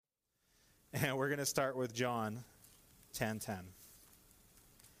And we're going to start with John 10:10.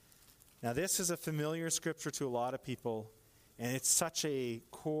 Now, this is a familiar scripture to a lot of people, and it's such a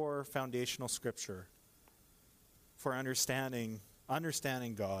core foundational scripture for understanding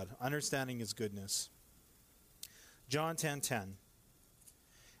God, understanding his goodness. John 10:10.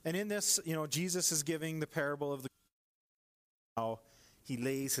 And in this, Jesus is giving the parable of how he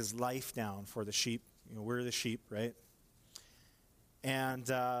lays his life down for the sheep. We're the sheep, right? And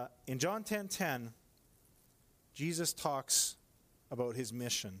in John 10:10, Jesus talks about his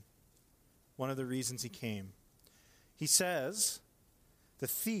mission, one of the reasons he came. He says, the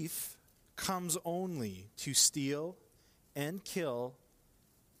thief comes only to steal and kill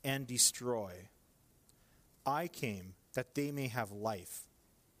and destroy. I came that they may have life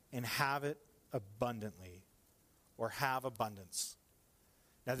and have it abundantly, or have abundance.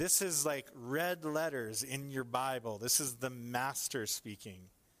 Now this is like red letters in your Bible. This is the master speaking.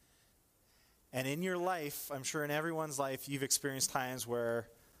 And in your life, I'm sure in everyone's life, you've experienced times where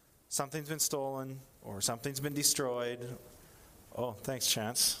something's been stolen or something's been destroyed. Oh, thanks,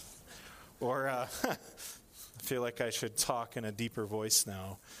 Chance. Or I feel like I should talk in a deeper voice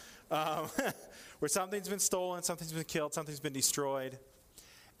now. Where something's been stolen, something's been killed, something's been destroyed.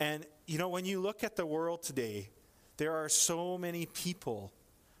 And, when you look at the world today, there are so many people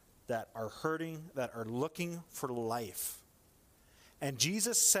that are hurting, that are looking for life. And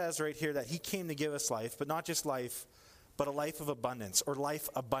Jesus says right here that he came to give us life, but not just life, but a life of abundance, or life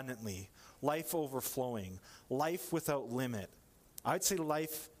abundantly, life overflowing, life without limit. I'd say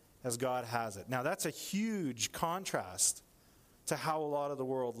life as God has it. Now that's a huge contrast to how a lot of the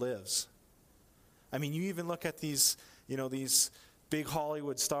world lives. I mean, you even look at these big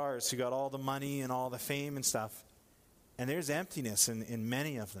Hollywood stars who got all the money and all the fame and stuff, and there's emptiness in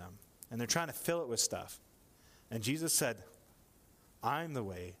many of them, and they're trying to fill it with stuff. And Jesus said, I'm the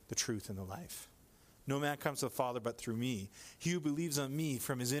way, the truth, and the life. No man comes to the Father but through me. He who believes on me,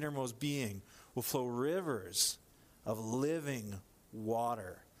 from his innermost being will flow rivers of living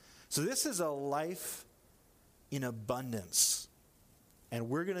water. So this is a life in abundance. And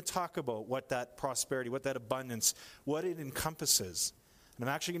we're going to talk about what that prosperity, what that abundance, what it encompasses. And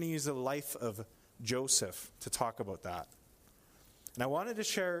I'm actually going to use the life of Joseph to talk about that. And I wanted to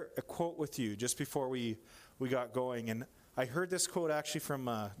share a quote with you just before we got going. And I heard this quote actually from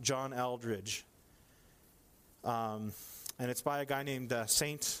John Eldridge. And it's by a guy named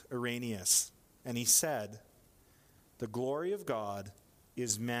Saint Irenaeus. And he said, the glory of God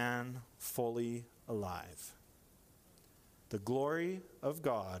is man fully alive. The glory of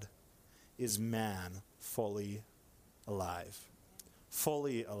God is man fully alive.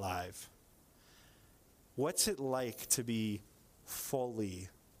 Fully alive. What's it like to be fully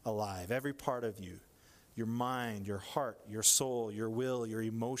alive? Every part of you. Your mind, your heart, your soul, your will, your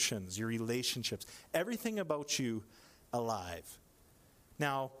emotions, your relationships. Everything about you alive.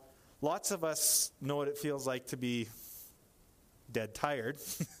 Now, lots of us know what it feels like to be dead tired.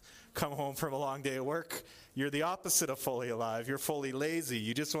 Come home from a long day of work. You're the opposite of fully alive. You're fully lazy.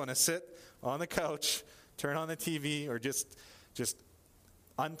 You just want to sit on the couch, turn on the TV, or just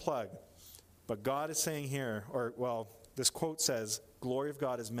unplug. But God is saying here, this quote says, glory of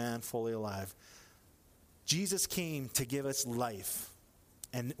God is man fully alive. Jesus came to give us life.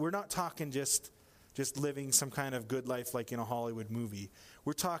 And we're not talking just living some kind of good life like in a Hollywood movie.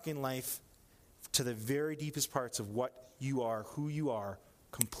 We're talking life to the very deepest parts of what you are, who you are,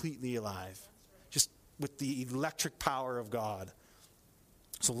 completely alive. Just with the electric power of God.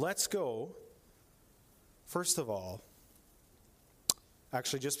 So let's go. First of all,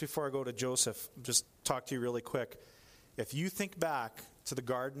 actually just before I go to Joseph, just talk to you really quick. If you think back to the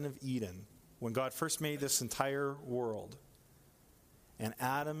Garden of Eden, when God first made this entire world, and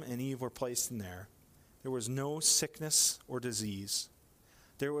Adam and Eve were placed in there was no sickness or disease.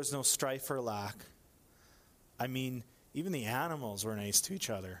 There was no strife or lack. I mean, even the animals were nice to each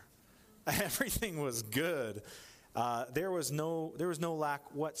other. Everything was good. There was no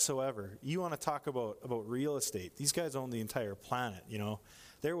lack whatsoever. You want to talk about real estate. These guys own the entire planet,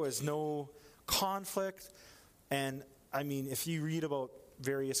 There was no conflict. And, I mean, if you read about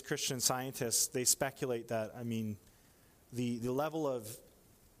various Christian scientists, they speculate that, the level of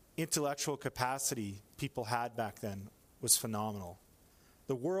intellectual capacity people had back then was phenomenal.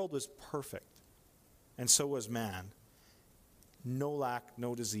 The world was perfect, and so was man. No lack,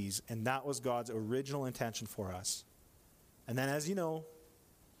 no disease, and that was God's original intention for us. And then, as you know,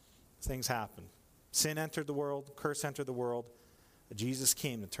 things happened. Sin entered the world, curse entered the world. Jesus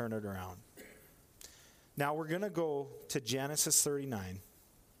came to turn it around. Now we're going to go to Genesis 39,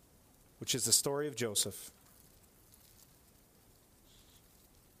 which is the story of Joseph.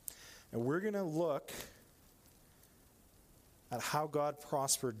 And we're going to look at how God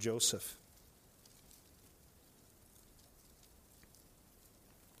prospered Joseph.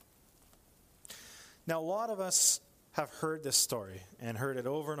 Now, a lot of us have heard this story and heard it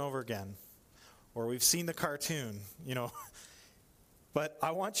over and over again, or we've seen the cartoon, But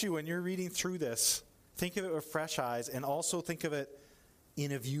I want you, when you're reading through this, think of it with fresh eyes, and also think of it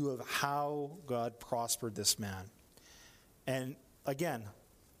in a view of how God prospered this man. And again,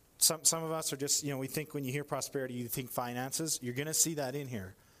 some of us are just, we think when you hear prosperity, you think finances. You're going to see that in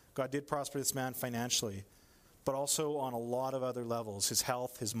here. God did prosper this man financially, but also on a lot of other levels. His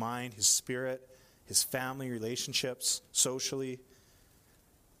health, his mind, his spirit, his family, relationships, socially.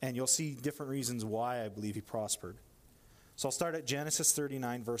 And you'll see different reasons why I believe he prospered. So I'll start at Genesis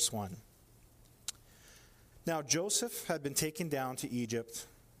 39, verse 1. Now Joseph had been taken down to Egypt,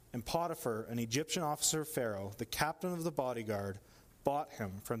 and Potiphar, an Egyptian officer of Pharaoh, the captain of the bodyguard, bought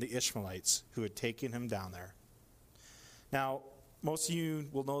him from the Ishmaelites who had taken him down there. Now, most of you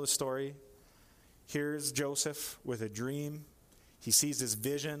will know the story. Here's Joseph with a dream. He sees this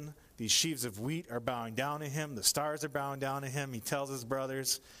vision. These sheaves of wheat are bowing down to him. The stars are bowing down to him. He tells his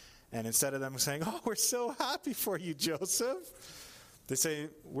brothers, and instead of them saying, "Oh, we're so happy for you, Joseph," they say,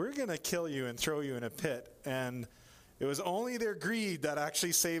 "We're going to kill you and throw you in a pit." And it was only their greed that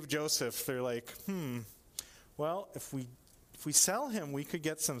actually saved Joseph. They're like, well, if we sell him, we could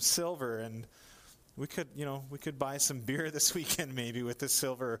get some silver, and we could buy some beer this weekend maybe with this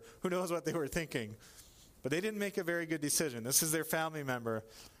silver. Who knows what they were thinking? But they didn't make a very good decision. This is their family member,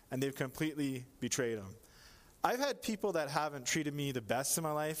 and they've completely betrayed him. I've had people that haven't treated me the best in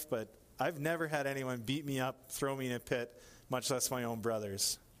my life, but I've never had anyone beat me up, throw me in a pit, much less my own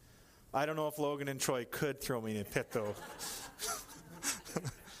brothers. I don't know if Logan and Troy could throw me in a pit, though.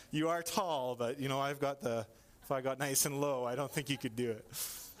 You are tall, but, if I got nice and low, I don't think you could do it.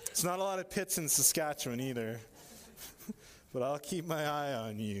 It's not a lot of pits in Saskatchewan either. But I'll keep my eye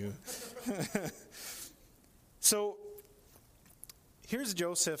on you. So, here's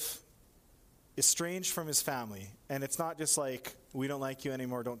Joseph, estranged from his family. And it's not just like, we don't like you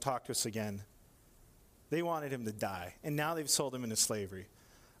anymore, don't talk to us again. They wanted him to die. And now they've sold him into slavery.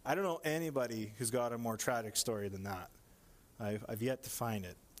 I don't know anybody who's got a more tragic story than that. I've yet to find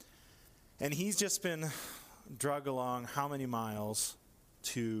it. And he's just been drug along how many miles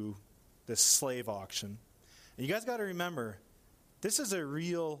to this slave auction. And you guys got to remember, this is a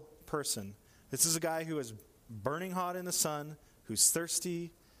real person. This is a guy who is burning hot in the sun, who's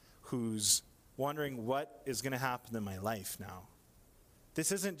thirsty, who's wondering what is going to happen in my life now.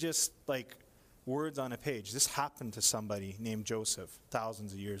 This isn't just like words on a page. This happened to somebody named Joseph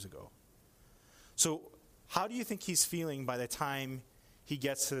thousands of years ago. So how do you think he's feeling by the time he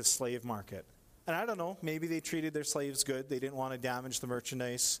gets to the slave market? And I don't know, maybe they treated their slaves good. They didn't want to damage the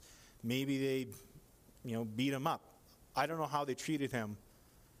merchandise. Maybe they, beat him up. I don't know how they treated him.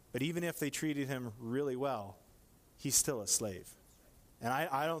 But even if they treated him really well, he's still a slave. And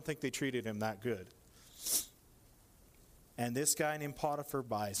I don't think they treated him that good. And this guy named Potiphar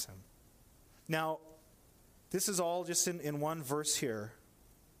buys him. Now, this is all just in one verse here.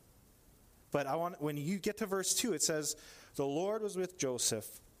 But when you get to verse 2, it says, "The Lord was with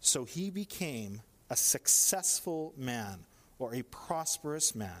Joseph, so he became a successful man," or a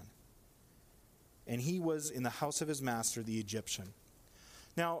prosperous man. "And he was in the house of his master, the Egyptian."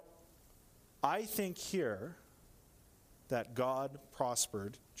 Now, I think here that God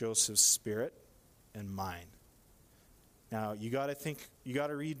prospered Joseph's spirit and mind. Now, you got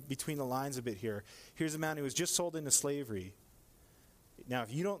to read between the lines a bit here. Here's a man who was just sold into slavery. Now,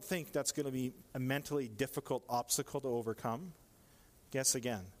 if you don't think that's going to be a mentally difficult obstacle to overcome, guess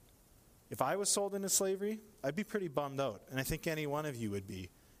again. If I was sold into slavery, I'd be pretty bummed out. And I think any one of you would be.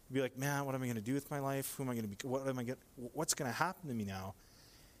 You'd be like, man, what am I going to do with my life? Who am I going to be? What's going to happen to me now?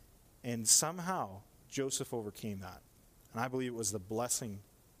 And somehow, Joseph overcame that. And I believe it was the blessing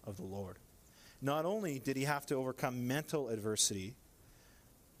of the Lord. Not only did he have to overcome mental adversity,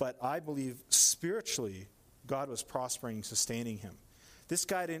 but I believe spiritually, God was prospering and sustaining him. This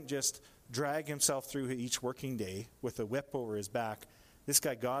guy didn't just drag himself through each working day with a whip over his back. This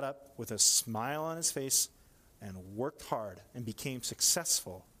guy got up with a smile on his face and worked hard and became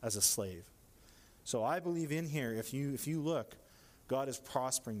successful as a slave. So I believe in here, if you look, God is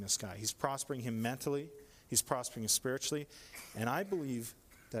prospering this guy. He's prospering him mentally. He's prospering him spiritually. And I believe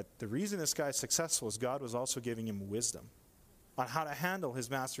that the reason this guy is successful is God was also giving him wisdom on how to handle his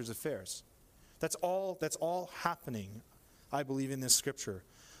master's affairs. That's all happening, I believe, in this scripture.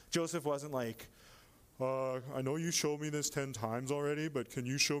 Joseph wasn't like, I know you showed me this 10 times already, but can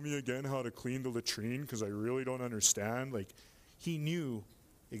you show me again how to clean the latrine? Because I really don't understand. Like, he knew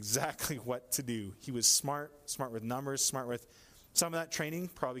exactly what to do. He was smart with numbers, smart with... Some of that training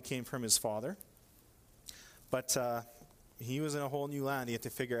probably came from his father. But he was in a whole new land. He had to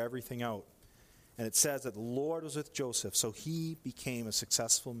figure everything out. And it says that the Lord was with Joseph, so he became a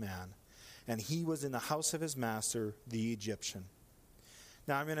successful man. And he was in the house of his master, the Egyptian.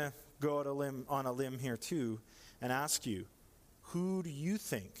 Now I'm going to go on a limb here too and ask you, who do you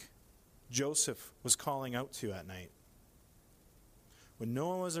think Joseph was calling out to at night? When no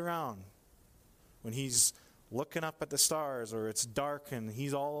one was around, when he's looking up at the stars or it's dark and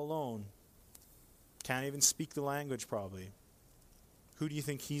he's all alone, can't even speak the language probably, who do you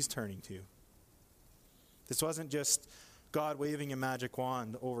think he's turning to? This wasn't just God waving a magic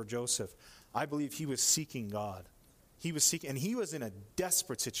wand over Joseph. I believe he was seeking God. He was seeking, and he was in a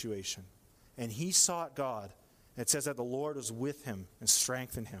desperate situation. And he sought God. It says that the Lord was with him and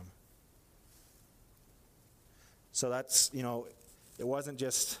strengthened him. So that's, it wasn't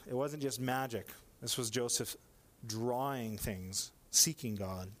just magic. This was Joseph drawing things, seeking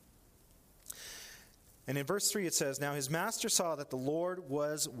God. And in verse 3 it says, "Now his master saw that the Lord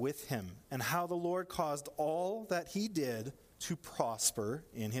was with him, and how the Lord caused all that he did to prosper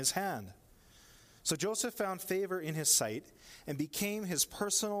in his hand. So Joseph found favor in his sight and became his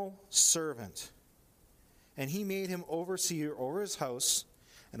personal servant. And he made him overseer over his house,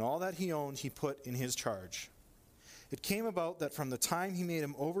 and all that he owned he put in his charge. It came about that from the time he made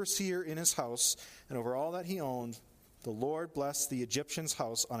him overseer in his house and over all that he owned, the Lord blessed the Egyptian's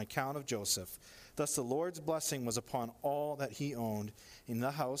house on account of Joseph. Thus the Lord's blessing was upon all that he owned in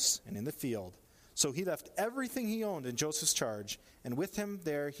the house and in the field. So he left everything he owned in Joseph's charge, and with him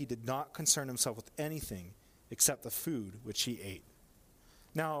there he did not concern himself with anything except the food which he ate."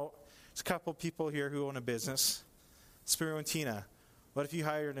 Now, there's a couple people here who own a business. Spiro and Tina, what if you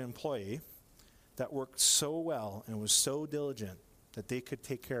hired an employee that worked so well and was so diligent that they could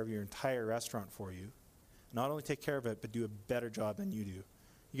take care of your entire restaurant for you? Not only take care of it, but do a better job than you do.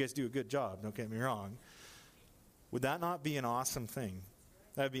 You guys do a good job, don't get me wrong. Would that not be an awesome thing?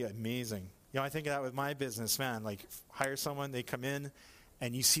 That would be amazing. I think of that with my business, man. Like, hire someone, they come in,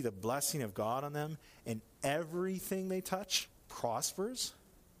 and you see the blessing of God on them, and everything they touch prospers.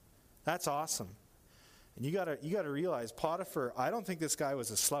 That's awesome. And you gotta realize, Potiphar, I don't think this guy was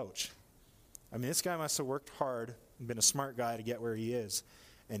a slouch. I mean, this guy must have worked hard and been a smart guy to get where he is.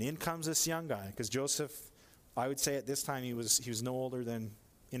 And in comes this young guy, because Joseph, I would say at this time he was no older than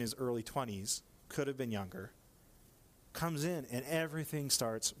in his early 20s, could have been younger, comes in and everything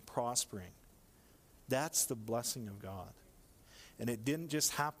starts prospering. That's the blessing of God. And it didn't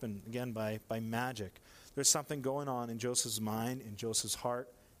just happen, again, by magic. There's something going on in Joseph's mind, in Joseph's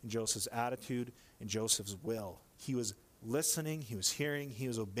heart, in Joseph's attitude, in Joseph's will. He was listening, he was hearing, he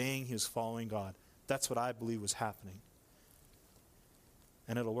was obeying, he was following God. That's what I believe was happening.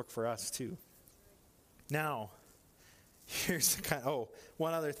 And it'll work for us too. Now, here's the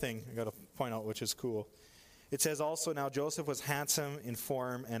one other thing I got to point out, which is cool. It says also, "Now Joseph was handsome in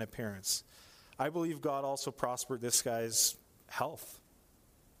form and appearance." I believe God also prospered this guy's health,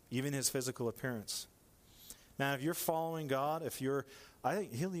 even his physical appearance. Now, if you're following God, I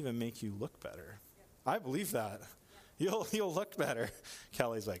think he'll even make you look better. I believe that. You'll look better.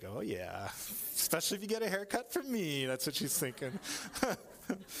 Kelly's like, "Oh yeah, especially if you get a haircut from me." That's what she's thinking.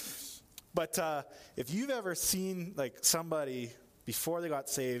 But if you've ever seen like somebody before they got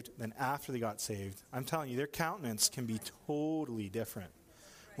saved than after they got saved, I'm telling you, their countenance can be totally different.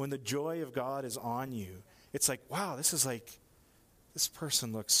 When the joy of God is on you, it's like, wow, this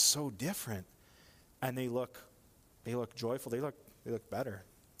person looks so different. And they look joyful, they look better.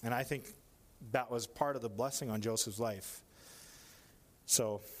 And I think that was part of the blessing on Joseph's life.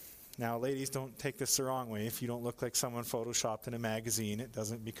 So now, ladies, don't take this the wrong way. If you don't look like someone photoshopped in a magazine, it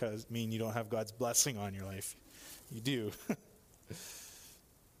doesn't mean you don't have God's blessing on your life. You do.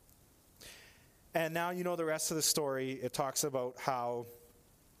 And now you know the rest of the story. It talks about how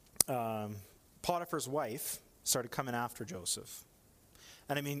Potiphar's wife started coming after Joseph.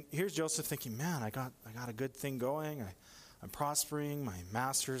 And I mean, here's Joseph thinking, man, I got a good thing going. I'm prospering. My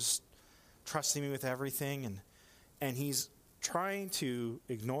master's trusting me with everything. And he's trying to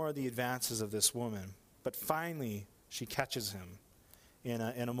ignore the advances of this woman. But finally, she catches him in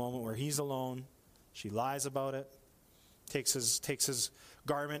a moment where he's alone. She lies about it, takes his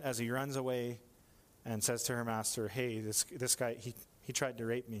garment as he runs away, and says to her master, "Hey, this guy, he tried to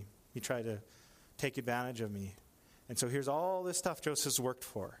rape me. He tried to take advantage of me." And so here's all this stuff Joseph's worked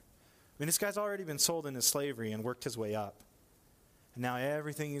for. I mean, this guy's already been sold into slavery and worked his way up. And now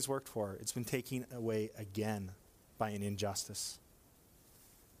everything he's worked for, it's been taken away again by an injustice.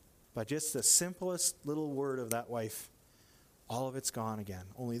 By just the simplest little word of that wife, all of it's gone again.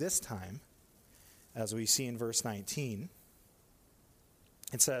 Only this time, as we see in verse 19,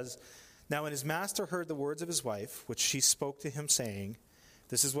 it says, "Now when his master heard the words of his wife, which she spoke to him, saying,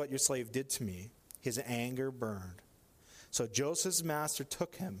 'This is what your slave did to me,' his anger burned. So Joseph's master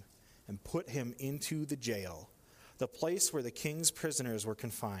took him and put him into the jail, the place where the king's prisoners were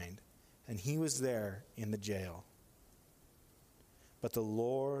confined, and he was there in the jail. But the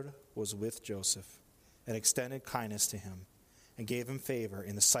Lord was with Joseph and extended kindness to him and gave him favor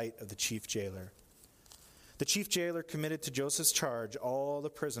in the sight of the chief jailer. The chief jailer committed to Joseph's charge all the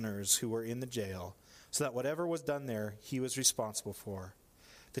prisoners who were in the jail, so that whatever was done there, he was responsible for.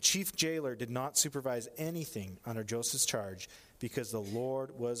 The chief jailer did not supervise anything under Joseph's charge, because the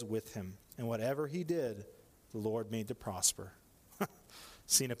Lord was with him, and whatever he did, the Lord made to prosper."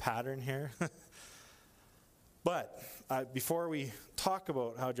 Seen a pattern here? But before we talk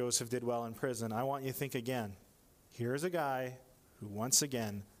about how Joseph did well in prison, I want you to think again. Here's a guy who once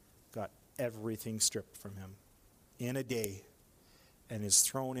again got everything stripped from him in a day and is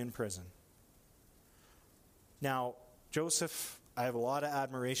thrown in prison. Now, Joseph, I have a lot of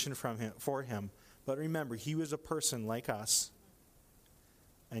admiration for him, but remember, he was a person like us,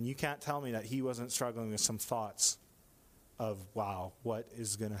 and you can't tell me that he wasn't struggling with some thoughts of, wow, what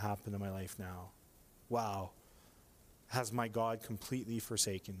is going to happen to my life now? Wow, has my God completely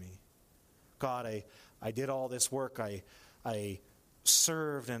forsaken me? God, I did all this work, I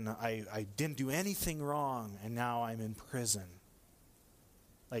served, and I didn't do anything wrong, and now I'm in prison.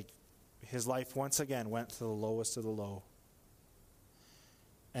 Like, his life once again went to the lowest of the low.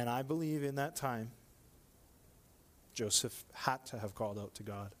 And I believe in that time, Joseph had to have called out to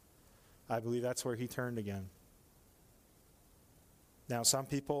God. I believe that's where he turned again. Now, some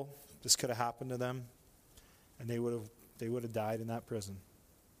people, this could have happened to them, and they would have died in that prison.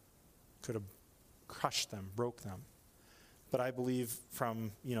 Could have crushed them, broke them. But I believe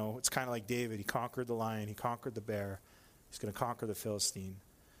from, it's kind of like David. He conquered the lion, he conquered the bear. He's going to conquer the Philistine.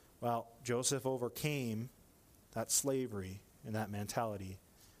 Well, Joseph overcame that slavery and that mentality.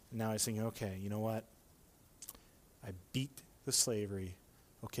 And now he's thinking, okay, you know what? I beat the slavery.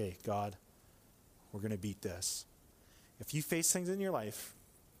 Okay, God, we're going to beat this. If you face things in your life,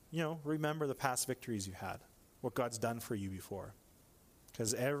 remember the past victories you had, what God's done for you before.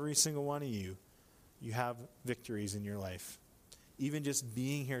 Because every single one of you have victories in your life. Even just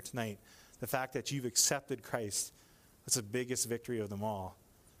being here tonight, the fact that you've accepted Christ, that's the biggest victory of them all.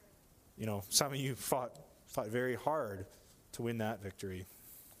 Some of you fought very hard to win that victory.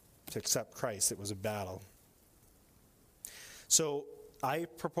 To accept Christ, it was a battle. So I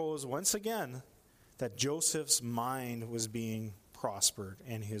propose once again that Joseph's mind was being prospered,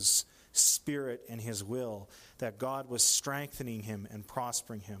 and his spirit and his will, that God was strengthening him and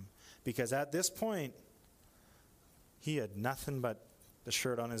prospering him. Because at this point, he had nothing but the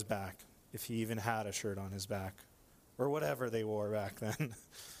shirt on his back, if he even had a shirt on his back, or whatever they wore back then.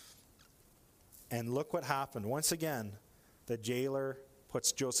 And look what happened. Once again, the jailer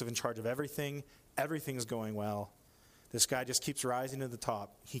puts Joseph in charge of everything. Everything's going well. This guy just keeps rising to the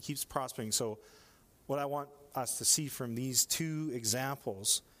top. He keeps prospering. So what I want us to see from these two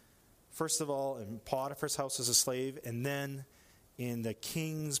examples, first of all, in Potiphar's house as a slave, and then in the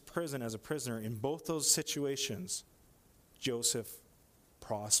king's prison as a prisoner, in both those situations, Joseph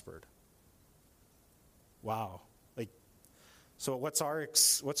prospered. Wow. So what's our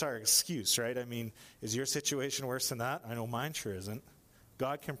excuse, right? I mean, is your situation worse than that? I know mine sure isn't.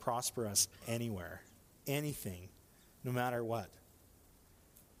 God can prosper us anywhere, anything, no matter what.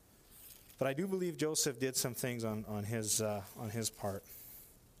 But I do believe Joseph did some things on his part.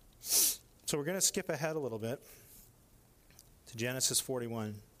 So we're going to skip ahead a little bit to Genesis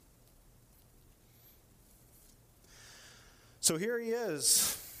 41. So here he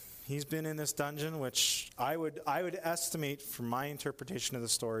is. He's been in this dungeon, which I would estimate, from my interpretation of the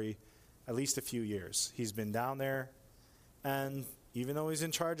story, at least a few years. He's been down there, and even though he's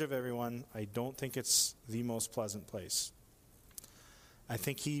in charge of everyone, I don't think it's the most pleasant place. I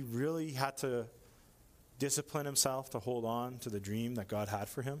think he really had to discipline himself to hold on to the dream that God had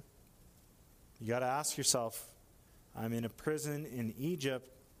for him. You got to ask yourself, I'm in a prison in Egypt.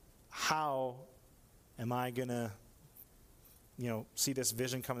 How am I going to see this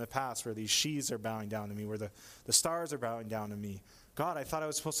vision come to pass, where these sheaves are bowing down to me, where the stars are bowing down to me? God, I thought I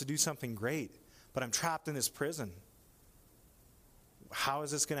was supposed to do something great, but I'm trapped in this prison. How is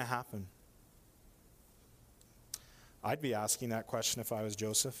this going to happen? I'd be asking that question if I was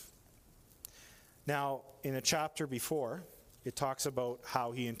Joseph. Now, in a chapter before, it talks about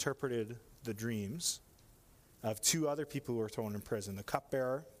how he interpreted the dreams of two other people who were thrown in prison, the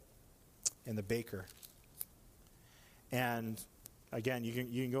cupbearer and the baker. And again, you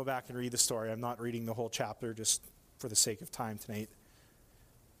can go back and read the story. I'm not reading the whole chapter just for the sake of time tonight.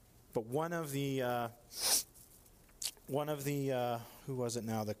 But one of the who was it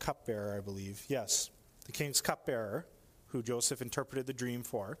now? The cupbearer, I believe. Yes, the king's cupbearer, who Joseph interpreted the dream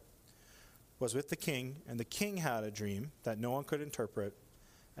for, was with the king, and the king had a dream that no one could interpret.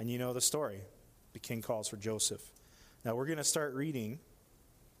 And you know the story. The king calls for Joseph. Now we're going to start reading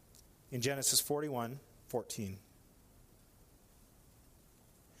in Genesis 41:14.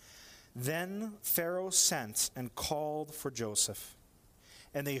 Then Pharaoh sent and called for Joseph,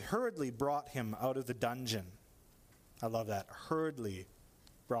 and they hurriedly brought him out of the dungeon. I love that. Hurriedly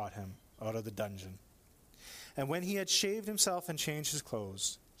brought him out of the dungeon. And when he had shaved himself and changed his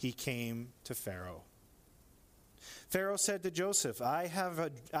clothes, he came to Pharaoh. Pharaoh said to Joseph, I have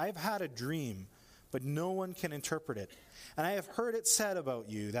had a dream, but no one can interpret it. And I have heard it said about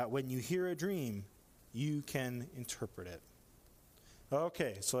you that when you hear a dream, you can interpret it.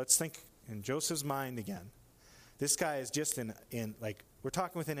 Okay, so let's think in Joseph's mind again. This guy is just in we're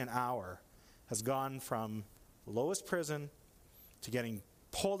talking within an hour, has gone from the lowest prison to getting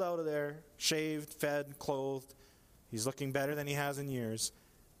pulled out of there, shaved, fed, clothed. He's looking better than he has in years,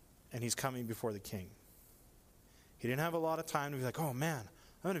 and he's coming before the king. He didn't have a lot of time to be like, oh man,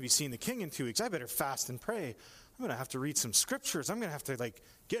 I'm going to be seeing the king in 2 weeks. I better fast and pray. I'm going to have to read some scriptures. I'm going to have to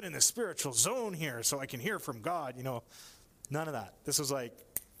get in the spiritual zone here so I can hear from God. None of that. This was like,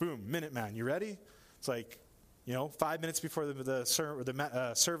 boom, minute man, you ready? It's 5 minutes before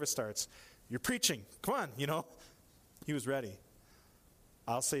the service starts. You're preaching. Come on, He was ready.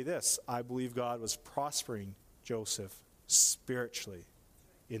 I'll say this. I believe God was prospering Joseph spiritually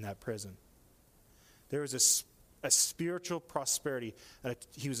in that prison. There was a spiritual prosperity.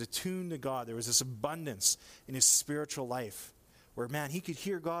 He was attuned to God. There was this abundance in his spiritual life where, man, he could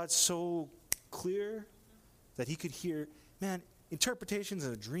hear God so clear that he could hear, man, interpretations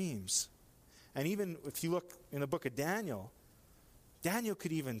of dreams. And even if you look in the book of Daniel, Daniel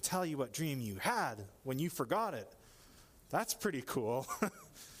could even tell you what dream you had when you forgot it. That's pretty cool.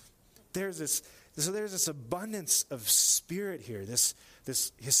 There's this abundance of spirit here. His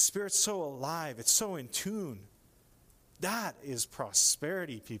spirit's so alive. It's so in tune. That is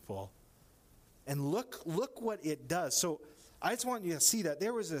prosperity, people. And look what it does. So I just want you to see that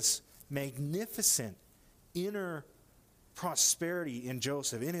there was this magnificent inner prosperity in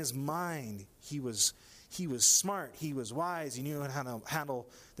Joseph. In his mind, he was smart, he was wise, he knew how to handle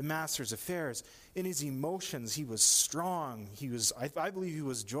the master's affairs. In his emotions, he was strong. I believe he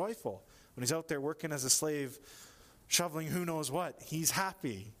was joyful. When he's out there working as a slave, shoveling who knows what, he's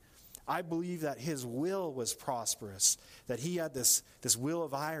happy. I believe that his will was prosperous, that he had this will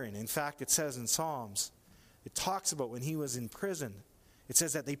of iron. In fact, it says in Psalms, it talks about when he was in prison, it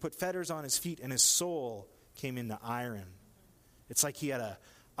says that they put fetters on his feet and his soul came into iron. It's like he had an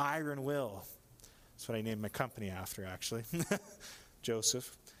iron will. That's what I named my company after, actually.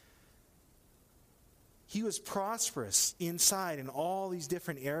 Joseph. He was prosperous inside in all these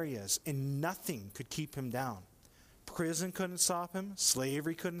different areas, and nothing could keep him down. Prison couldn't stop him.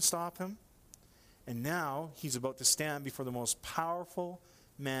 Slavery couldn't stop him. And now he's about to stand before the most powerful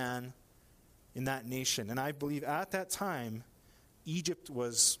man in that nation. And I believe at that time, Egypt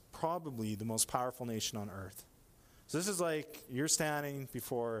was probably the most powerful nation on earth. So this is like you're standing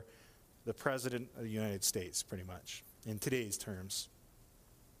before the President of the United States, pretty much, in today's terms.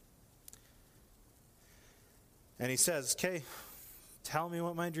 And he says, okay, tell me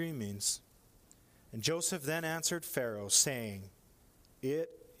what my dream means. And Joseph then answered Pharaoh, saying, it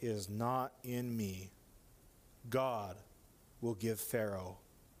is not in me. God will give Pharaoh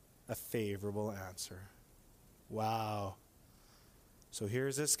a favorable answer. Wow. So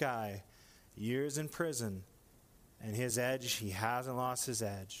here's this guy, years in prison, and his edge, he hasn't lost his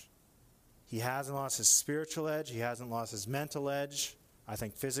edge. He hasn't lost his spiritual edge. He hasn't lost his mental edge. I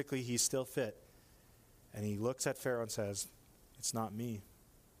think physically he's still fit. And he looks at Pharaoh and says, it's not me.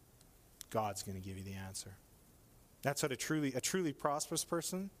 God's going to give you the answer. That's what a truly prosperous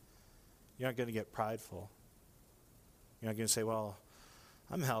person, you're not going to get prideful. You're not going to say, well,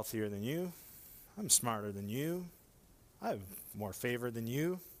 I'm healthier than you. I'm smarter than you. I have more favor than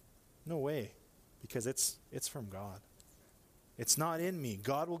you. No way, because it's from God. It's not in me.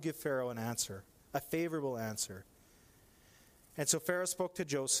 God will give Pharaoh an answer, a favorable answer. And so Pharaoh spoke to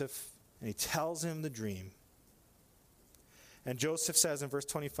Joseph, and he tells him the dream. And Joseph says in verse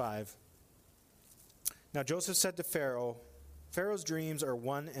 25, now Joseph said to Pharaoh, Pharaoh's dreams are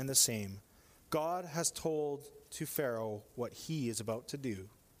one and the same. God has told to Pharaoh what he is about to do.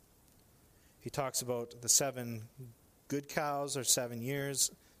 He talks about the 7 good cows or 7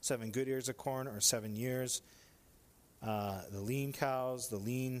 years, 7 good ears of corn or 7 years. the lean cows, the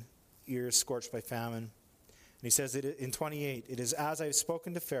lean ears scorched by famine. And he says that in 28, it is as I have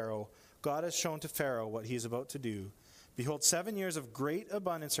spoken to Pharaoh, God has shown to Pharaoh what he is about to do. Behold, 7 years of great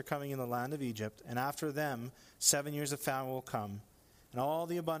abundance are coming in the land of Egypt, and after them 7 years of famine will come, and all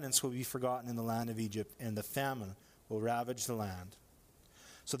the abundance will be forgotten in the land of Egypt, and the famine will ravage the land.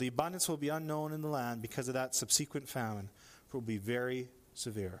 So the abundance will be unknown in the land because of that subsequent famine, for it will be very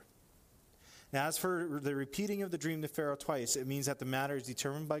severe. Now, as for the repeating of the dream to Pharaoh twice, it means that the matter is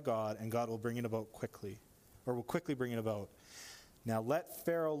determined by God, and God will bring it about quickly, or will quickly bring it about. Now let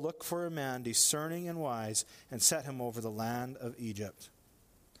Pharaoh look for a man discerning and wise, and set him over the land of Egypt.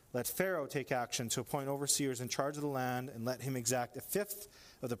 Let Pharaoh take action to appoint overseers in charge of the land, and let him exact a fifth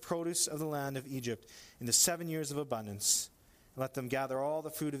of the produce of the land of Egypt in the 7 years of abundance. And let them gather all the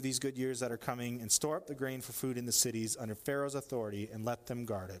food of these good years that are coming, and store up the grain for food in the cities under Pharaoh's authority, and let them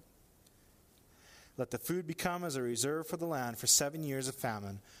guard it. Let the food become as a reserve for the land for 7 years of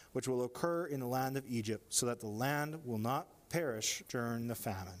famine, which will occur in the land of Egypt, so that the land will not perish during the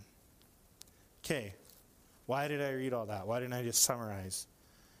famine. Okay, why did I read all that? Why didn't I just summarize?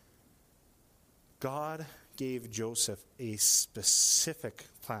 God gave Joseph a specific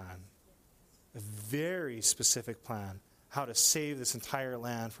plan, a very specific plan, how to save this entire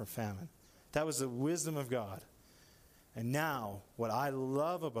land from famine. That was the wisdom of God. And now, what I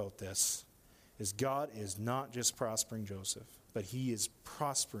love about this is God is not just prospering Joseph, but he is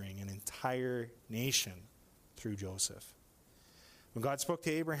prospering an entire nation through Joseph. When God spoke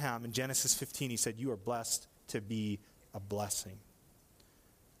to Abraham in Genesis 15, he said, "You are blessed to be a blessing."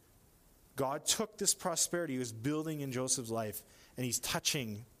 God took this prosperity he was building in Joseph's life, and he's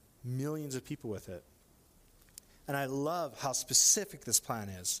touching millions of people with it. And I love how specific this plan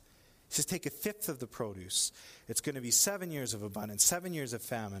is. He says, take a fifth of the produce. It's going to be 7 years of abundance, 7 years of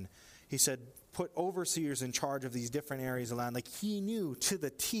famine. He said, put overseers in charge of these different areas of land. Like he knew to the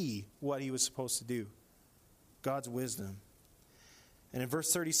T what he was supposed to do. God's wisdom. And in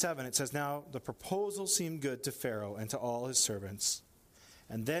verse 37, it says, now the proposal seemed good to Pharaoh and to all his servants.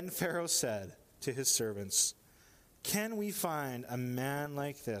 And then Pharaoh said to his servants, can we find a man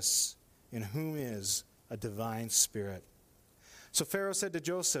like this in whom is a divine spirit? So Pharaoh said to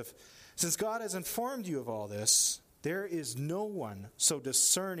Joseph, since God has informed you of all this, there is no one so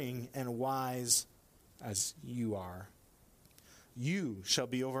discerning and wise as you are. You shall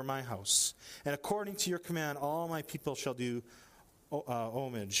be over my house, and according to your command, all my people shall do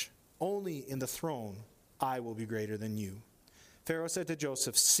homage. Only in the throne I will be greater than you. Pharaoh said to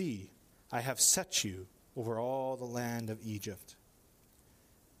Joseph, see, I have set you over all the land of Egypt.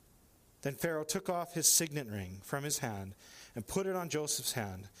 Then Pharaoh took off his signet ring from his hand and put it on Joseph's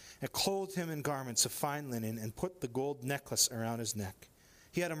hand, and clothed him in garments of fine linen, and put the gold necklace around his neck.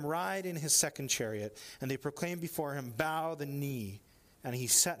 He had him ride in his second chariot, and they proclaimed before him, bow the knee, and he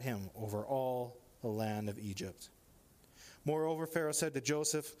set him over all the land of Egypt. Moreover, Pharaoh said to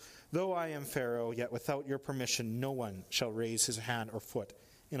Joseph, though I am Pharaoh, yet without your permission no one shall raise his hand or foot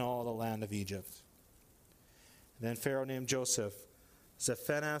in all the land of Egypt. And then Pharaoh named Joseph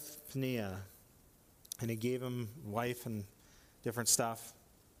Zephanath-Paneah, and he gave him wife and different stuff.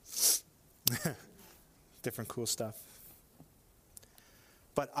 Different cool stuff.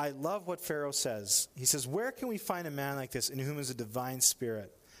 But I love what Pharaoh says. He says, where can we find a man like this in whom is a divine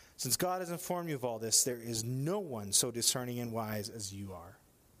spirit? Since God has informed you of all this, there is no one so discerning and wise as you are.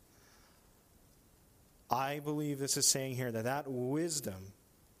 I believe this is saying here that wisdom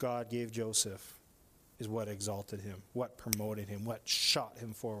God gave Joseph is what exalted him, what promoted him, what shot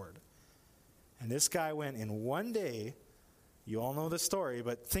him forward. And this guy went in one day, you all know the story,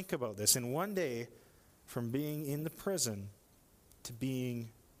 but think about this, in one day, from being in the prison to being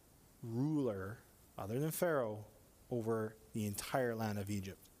ruler, other than Pharaoh, over the entire land of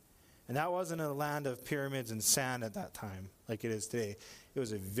Egypt. And that wasn't a land of pyramids and sand at that time, like it is today. It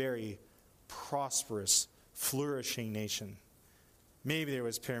was a very prosperous, flourishing nation. Maybe there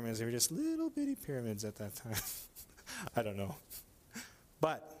was pyramids, they were just little bitty pyramids at that time. I don't know.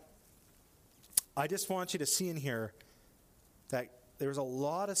 But I just want you to see in here that there was a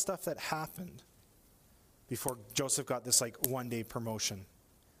lot of stuff that happened before Joseph got this one-day promotion,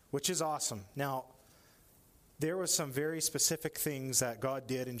 which is awesome. Now, there was some very specific things that God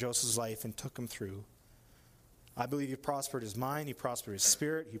did in Joseph's life and took him through. I believe he prospered his mind, he prospered his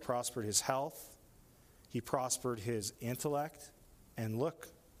spirit, he prospered his health, he prospered his intellect, and look,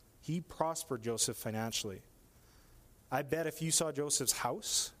 he prospered Joseph financially. I bet if you saw Joseph's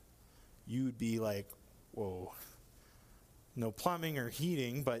house, you'd be like, whoa, no plumbing or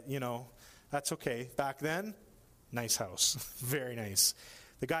heating, but that's okay. Back then, nice house, very nice.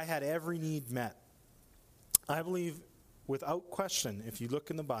 The guy had every need met. I believe without question, if you look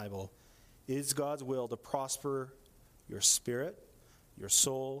in the Bible, is God's will to prosper your spirit, your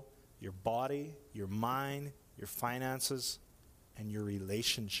soul, your body, your mind, your finances, and your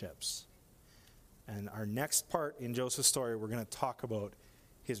relationships. And our next part in Joseph's story, we're going to talk about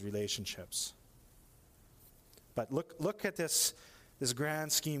his relationships. But look at this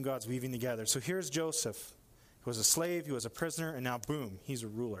grand scheme God's weaving together. So here's Joseph. He was a slave, he was a prisoner, and now boom, he's a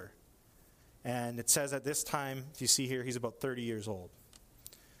ruler. And it says at this time, if you see here, he's about 30 years old.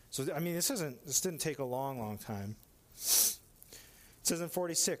 So, I mean, this didn't take a long time. It says in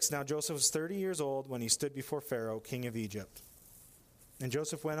 46, now Joseph was 30 years old when he stood before Pharaoh, king of Egypt. And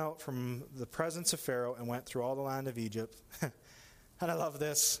Joseph went out from the presence of Pharaoh and went through all the land of Egypt. And I love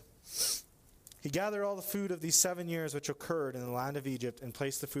this. He gathered all the food of these 7 years which occurred in the land of Egypt and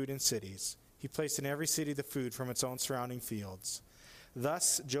placed the food in cities. He placed in every city the food from its own surrounding fields.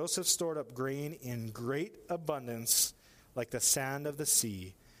 Thus Joseph stored up grain in great abundance like the sand of the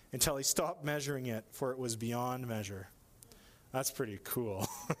sea until he stopped measuring it, for it was beyond measure. That's pretty cool.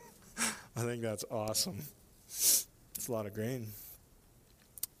 I think that's awesome. It's a lot of grain.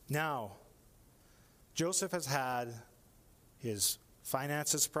 Now, Joseph has had his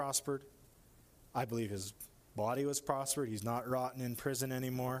finances prospered. I believe his body was prospered. He's not rotten in prison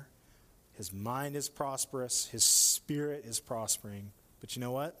anymore. His mind is prosperous. His spirit is prospering. But you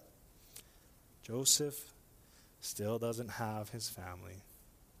know what? Joseph still doesn't have his family.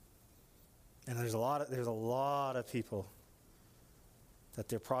 And there's a lot of people that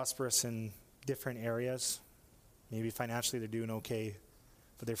they're prosperous in different areas. Maybe financially they're doing okay,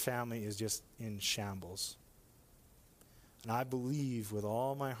 but their family is just in shambles. And I believe with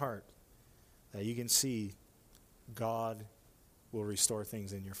all my heart that you can see God will restore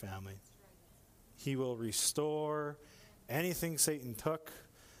things in your family. He will restore anything Satan took,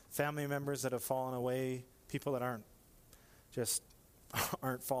 family members that have fallen away, people that aren't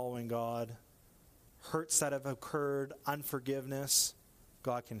following God, hurts that have occurred, unforgiveness.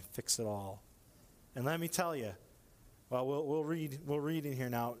 God can fix it all. And let me tell you, well, we'll read in here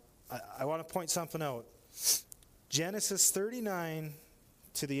now. I want to point something out. Genesis 39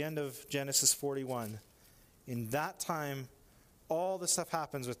 to the end of Genesis 41. In that time, all the stuff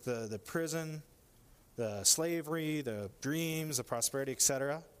happens with the prison, the slavery, the dreams, the prosperity,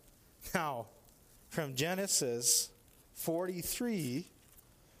 etc. Now, from Genesis 43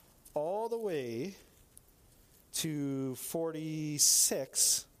 all the way to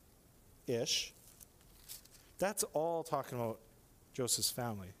 46-ish, that's all talking about Joseph's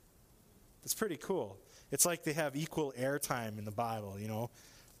family. It's pretty cool. It's like they have equal airtime in the Bible, you know.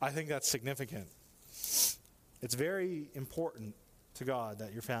 I think that's significant. It's very important to God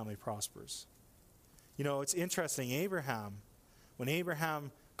that your family prospers. You know, it's interesting, when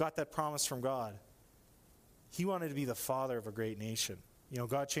Abraham got that promise from God, he wanted to be the father of a great nation. You know,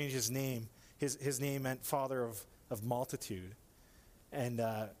 God changed his name. His name meant father of multitude. And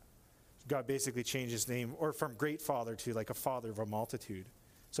God basically changed his name, or from great father to like a father of a multitude.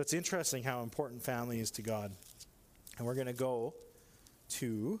 So it's interesting how important family is to God. And we're going to go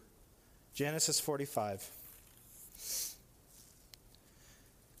to Genesis 45.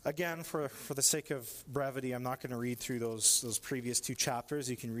 Again, for the sake of brevity, I'm not going to read through those previous two chapters.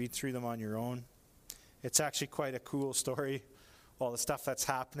 You can read through them on your own. It's actually quite a cool story. All the stuff that's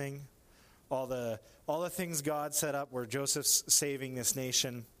happening, all the things God set up where Joseph's saving this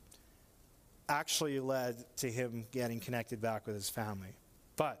nation actually led to him getting connected back with his family.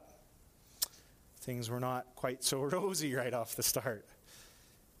 But things were not quite so rosy right off the start.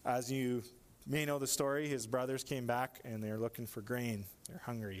 As you may know the story, his brothers came back and they're looking for grain. They're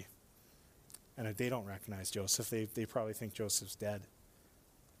hungry. And if they don't recognize Joseph, they probably think Joseph's dead.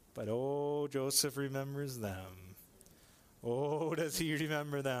 But Joseph remembers them. Oh, does he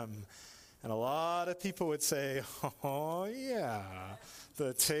remember them? And a lot of people would say, oh yeah,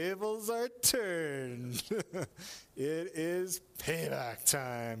 the tables are turned. It is payback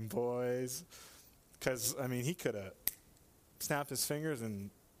time, boys. Because, I mean, he could have snapped his fingers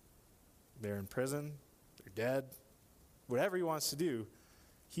and they're in prison, they're dead. Whatever he wants to do,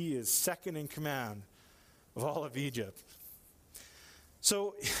 he is second in command of all of Egypt.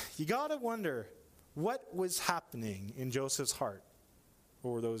 So you got to wonder what was happening in Joseph's heart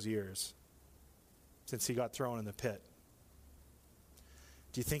over those years since he got thrown in the pit.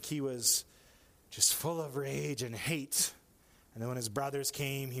 Do you think he was just full of rage and hate? And then when his brothers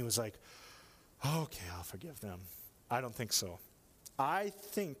came, he was like, okay, I'll forgive them. I don't think so. I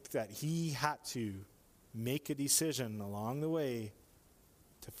think that he had to make a decision along the way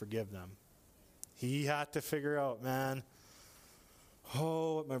to forgive them. He had to figure out, man,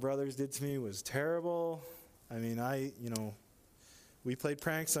 what my brothers did to me was terrible. I mean, we played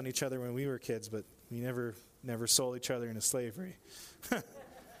pranks on each other when we were kids, but we never sold each other into slavery.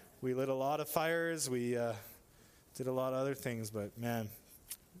 We lit a lot of fires. We did a lot of other things, but man,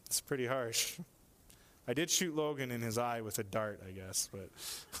 it's pretty harsh. I did shoot Logan in his eye with a dart, I guess, but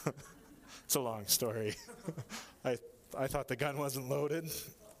it's a long story. I thought the gun wasn't loaded.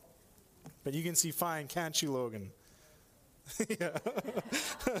 But you can see fine, can't you, Logan? Yeah.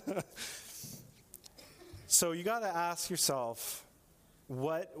 So you got to ask yourself,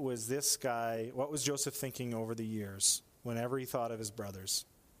 what was Joseph thinking over the years whenever he thought of his brothers?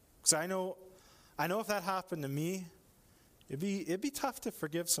 Because I know if that happened to me, it'd be tough to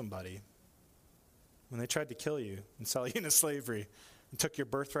forgive somebody when they tried to kill you and sell you into slavery and took your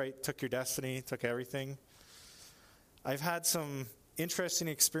birthright, took your destiny, took everything. I've had some interesting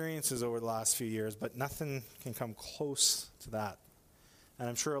experiences over the last few years, but nothing can come close to that. And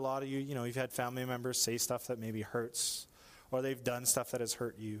I'm sure a lot of you, you've had family members say stuff that maybe hurts, or they've done stuff that has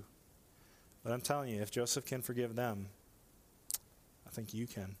hurt you. But I'm telling you, if Joseph can forgive them, I think you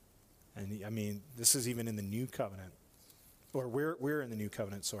can. And I mean, this is even in the new covenant. Or we're in the new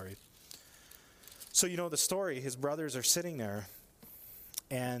covenant, sorry. So the story, his brothers are sitting there,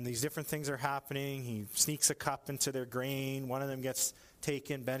 and these different things are happening. He sneaks a cup into their grain. One of them gets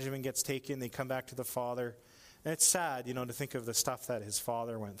taken. Benjamin gets taken. They come back to the father. And it's sad, to think of the stuff that his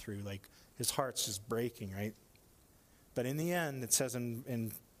father went through. Like, his heart's just breaking, right? But in the end, it says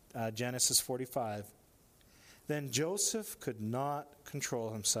in Genesis 45, then Joseph could not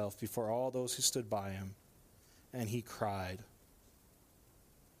control himself before all those who stood by him, and he cried,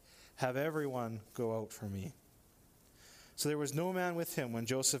 have everyone go out for me. So there was no man with him when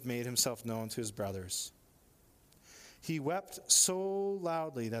Joseph made himself known to his brothers. He wept so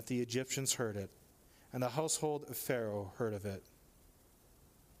loudly that the Egyptians heard it, and the household of Pharaoh heard of it.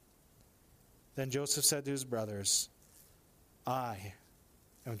 Then Joseph said to his brothers, I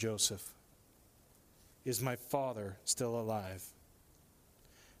am Joseph. Is my father still alive?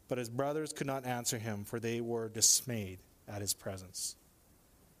 But his brothers could not answer him, for they were dismayed at his presence.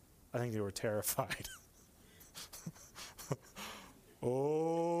 I think they were terrified.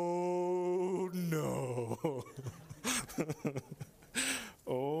 Oh, no.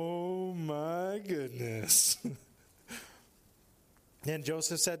 Oh, my goodness. Then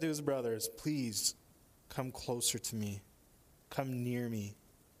Joseph said to his brothers, please come closer to me. Come near me.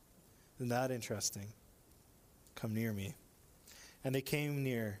 Isn't that interesting? Come near me. And they came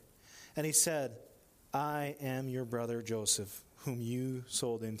near. And he said, I am your brother Joseph, whom you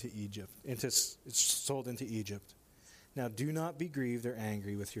sold into Egypt. Now do not be grieved or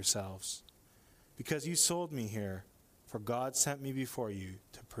angry with yourselves, because you sold me here, for God sent me before you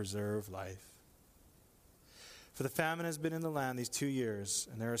to preserve life. For the famine has been in the land these 2 years,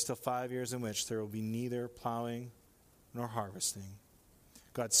 and there are still 5 years in which there will be neither plowing nor harvesting.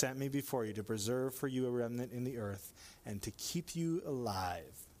 God sent me before you to preserve for you a remnant in the earth, and to keep you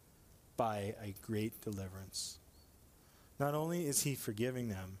alive by a great deliverance. Not only is he forgiving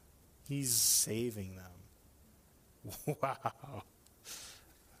them, he's saving them. Wow.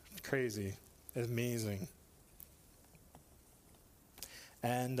 Crazy. Amazing.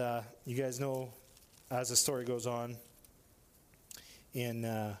 And you guys know, as the story goes on,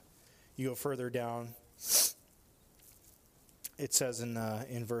 you go further down, it says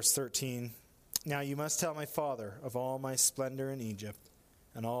in verse 13, now you must tell my father of all my splendor in Egypt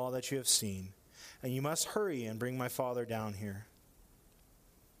and all that you have seen, and you must hurry and bring my father down here.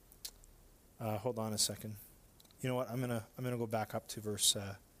 Hold on a second. You know what? I'm gonna go back up to verse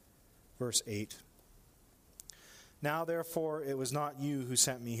 8. Now therefore it was not you who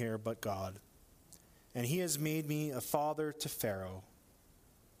sent me here, but God, and he has made me a father to Pharaoh.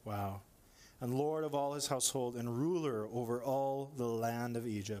 Wow. And Lord of all his household, and ruler over all the land of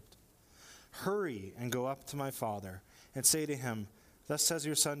Egypt. Hurry and go up to my father, and say to him, thus says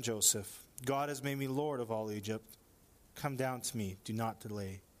your son Joseph, God has made me Lord of all Egypt. Come down to me, do not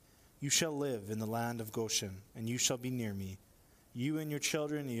delay. You shall live in the land of Goshen, and you shall be near me, you and your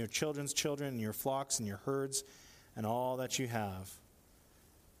children, and your children's children, and your flocks, and your herds, and all that you have.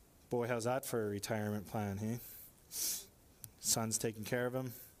 Boy, how's that for a retirement plan, hey? Son's taking care of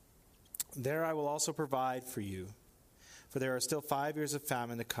him. There I will also provide for you, for there are still 5 years of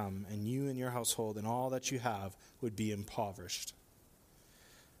famine to come, and you and your household and all that you have would be impoverished.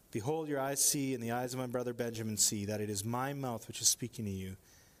 Behold, your eyes see, and the eyes of my brother Benjamin see, that it is my mouth which is speaking to you.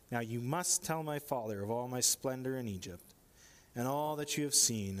 Now you must tell my father of all my splendor in Egypt, and all that you have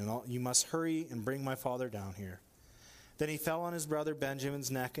seen, and you must hurry and bring my father down here. Then he fell on his brother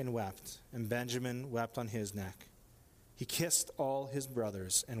Benjamin's neck and wept, and Benjamin wept on his neck. He kissed all his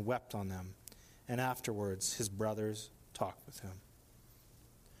brothers and wept on them. and afterwards his brothers talked with him.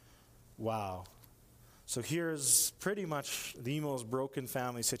 Wow. So here's pretty much the most broken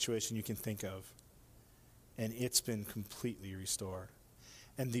family situation you can think of. And it's been completely restored.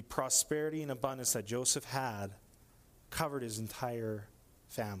 And the prosperity and abundance that Joseph had covered his entire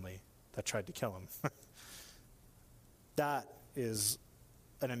family that tried to kill him. That is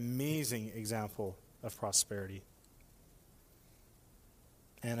an amazing example of prosperity.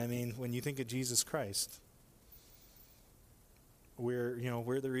 And I mean, when you think of Jesus Christ, we're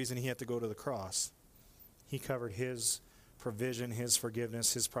the reason he had to go to the cross. He covered his provision, his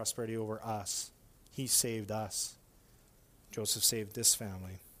forgiveness, his prosperity over us. He saved us. Joseph saved this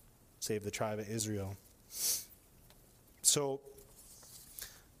family, saved the tribe of Israel. So,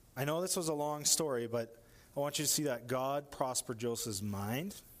 I know this was a long story, but I want you to see that God prospered Joseph's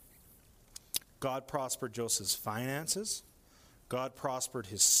mind. God prospered Joseph's finances. God prospered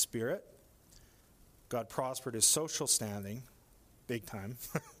his spirit. God prospered his social standing, big time.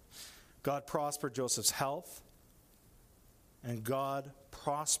 God prospered Joseph's health. And God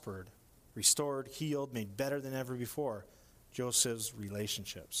prospered, restored, healed, made better than ever before Joseph's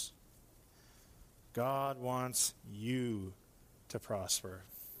relationships. God wants you to prosper.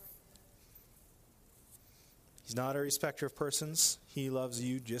 He's not a respecter of persons. He loves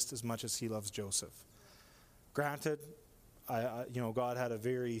you just as much as he loves Joseph. Granted, God had a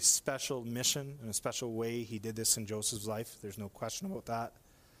very special mission and a special way he did this in Joseph's life. There's no question about that.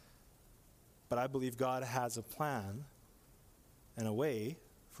 But I believe God has a plan and a way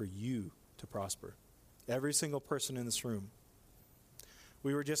for you to prosper. Every single person in this room.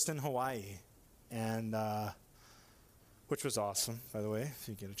 We were just in Hawaii, and which was awesome, by the way. If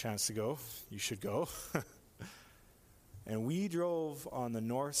you get a chance to go, you should go. And we drove on the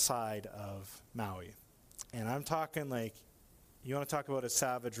north side of Maui. And I'm talking like, you want to talk about a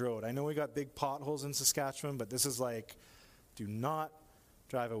savage road. I know we got big potholes in Saskatchewan, but this is like, do not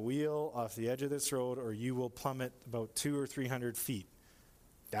drive a wheel off the edge of this road or you will plummet about 200 or 300 feet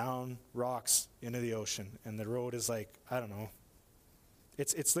down rocks into the ocean. And the road is like, I don't know.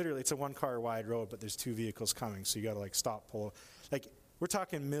 It's literally, it's a 1-car wide road, but there's 2 vehicles coming. So you got to like stop, pull. Like, we're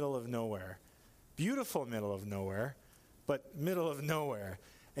talking middle of nowhere. Beautiful middle of nowhere, but middle of nowhere.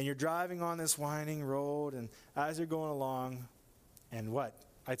 And you're driving on this winding road, and as you're going along, and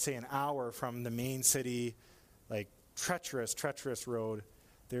I'd say an hour from the main city, like treacherous road,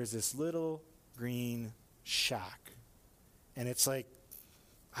 there's this little green shack. And it's like,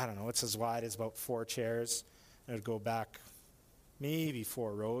 I don't know, it's as wide as about 4 chairs. And it'd go back maybe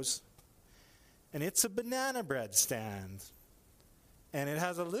 4 rows. And it's a banana bread stand. And it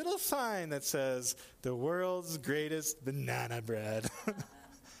has a little sign that says, the world's greatest banana bread.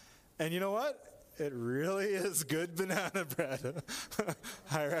 And you know what? It really is good banana bread.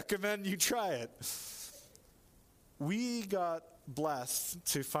 I recommend you try it. We got blessed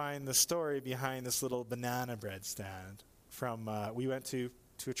to find the story behind this little banana bread stand. We went to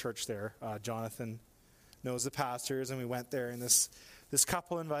a church there. Jonathan knows the pastors, and we went there, and this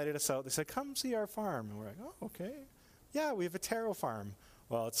couple invited us out. They said, come see our farm. And we're like, oh, okay. Yeah, we have a taro farm.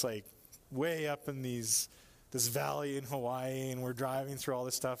 Well, it's like way up in this valley in Hawaii, and we're driving through all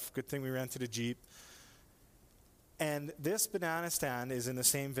this stuff. Good thing we rented a Jeep. And this banana stand is in the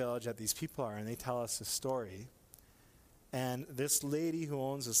same village that these people are, and they tell us a story. And this lady who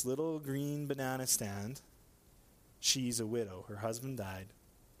owns this little green banana stand, she's a widow. Her husband died,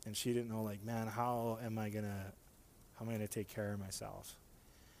 and she didn't know, like, man, how am I gonna take care of myself?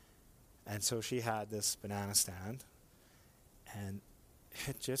 And so she had this banana stand, and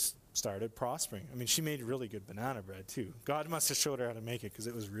it just started prospering. I mean, she made really good banana bread, too. God must have showed her how to make it because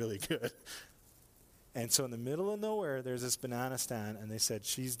it was really good. And so in the middle of nowhere, there's this banana stand, and they said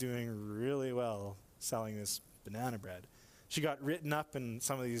she's doing really well selling this banana bread. She got written up in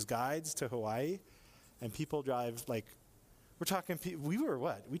some of these guides to Hawaii, and people drive, like, we're talking, we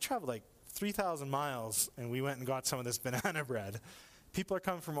traveled like 3,000 miles, and we went and got some of this banana bread. People are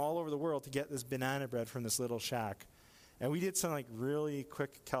coming from all over the world to get this banana bread from this little shack. And we did some like really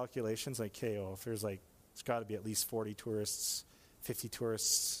quick calculations, like, if there's like, it's got to be at least 40 tourists, 50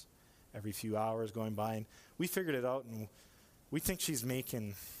 tourists every few hours going by. And we figured it out, and we think she's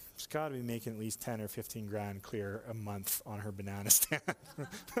got to be making at least 10 or 15 grand clear a month on her banana stand.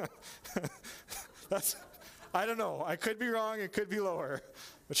 I don't know. I could be wrong. It could be lower.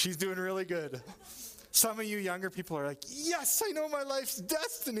 But she's doing really good. Some of you younger people are like, yes, I know my life's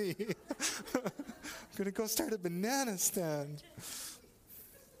destiny. I'm going to go start a banana stand.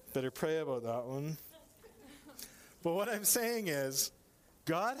 Better pray about that one. But what I'm saying is,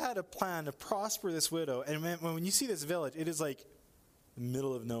 God had a plan to prosper this widow. And when you see this village, it is like in the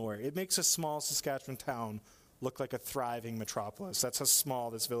middle of nowhere. It makes a small Saskatchewan town look like a thriving metropolis. That's how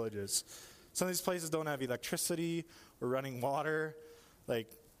small this village is. Some of these places don't have electricity or running water.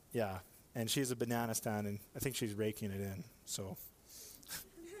 And she has a banana stand, and I think she's raking it in. So,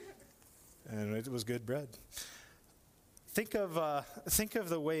 and it was good bread. Think of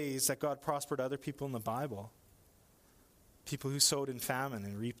the ways that God prospered other people in the Bible. People who sowed in famine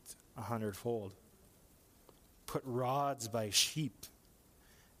and reaped 100-fold. Put rods by sheep,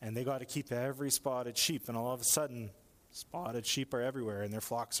 and they got to keep every spotted sheep, and all of a sudden, spotted sheep are everywhere, and their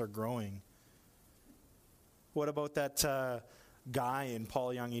flocks are growing. What about that guy in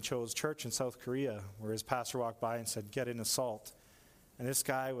Paul Young-E Cho's church in South Korea, where his pastor walked by and said, "Get into salt"? And this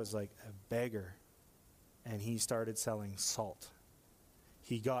guy was like a beggar, and he started selling salt.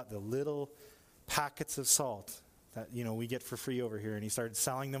 He got the little packets of salt that we get for free over here, and he started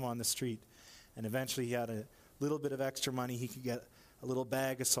selling them on the street. And eventually he had a little bit of extra money. He could get a little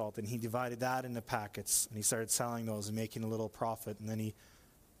bag of salt, and he divided that into packets, and he started selling those and making a little profit. And then he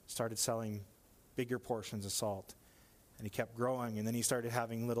started selling bigger portions of salt, and he kept growing. And then he started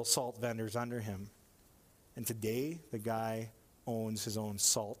having little salt vendors under him. And today the guy owns his own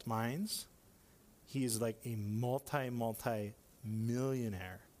salt mines. He is like a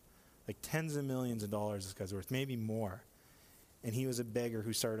multi-millionaire, like tens of millions of dollars this guy's worth, maybe more. And he was a beggar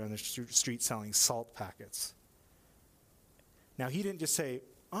who started on the street selling salt packets. Now, he didn't just say,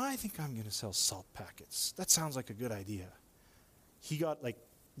 "I think I'm going to sell salt packets. That sounds like a good idea." He got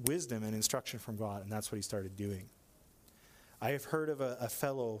wisdom and instruction from God, and that's what he started doing. I have heard of a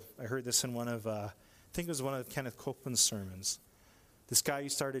fellow, I heard this in I think it was one of Kenneth Copeland's sermons. This guy who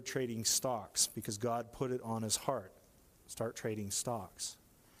started trading stocks because God put it on his heart. Start trading stocks.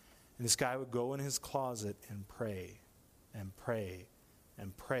 And this guy would go in his closet and pray and pray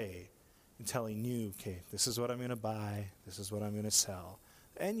and pray until he knew, okay, this is what I'm going to buy, this is what I'm going to sell.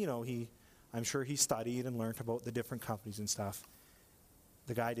 And I'm sure he studied and learned about the different companies and stuff.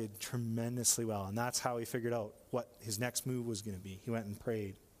 The guy did tremendously well, and that's how he figured out what his next move was going to be. He went and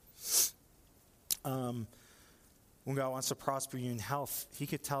prayed. When God wants to prosper you in health, he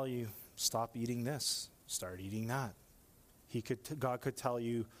could tell you, stop eating this, start eating that. God could tell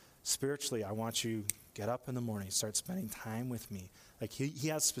you spiritually, I want you get up in the morning, start spending time with me. He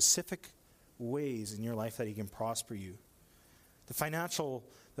has specific ways in your life that he can prosper you. The financial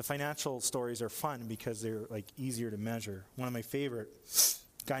stories are fun because they're easier to measure. One of my favorite,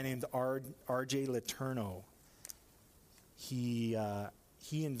 a guy named R.J. Letourneau. He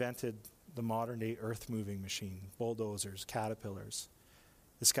invented the modern day earth moving machine, bulldozers, caterpillars.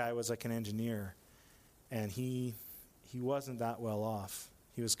 This guy was an engineer, and he wasn't that well off.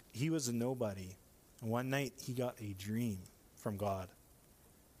 He was a nobody. And one night he got a dream from God.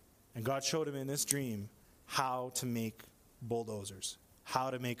 And God showed him in this dream how to make bulldozers, how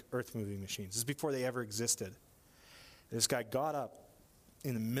to make earth-moving machines. This is before they ever existed. And this guy got up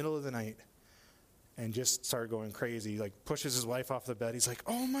in the middle of the night and just started going crazy, pushes his wife off the bed. He's like,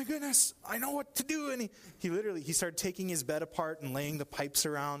 "Oh my goodness, I know what to do." And he started taking his bed apart and laying the pipes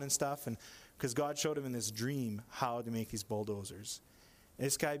around and stuff, and because God showed him in this dream how to make these bulldozers. And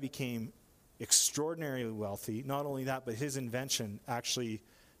this guy became extraordinarily wealthy. Not only that, but his invention actually,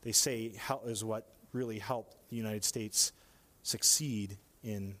 they say, is what really helped the United States succeed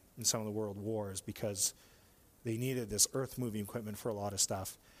in some of the world wars, because they needed this earth-moving equipment for a lot of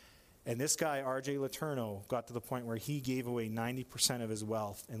stuff. And this guy, R.J. Letourneau, got to the point where he gave away 90% of his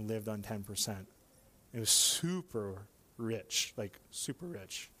wealth and lived on 10%. It was super rich, super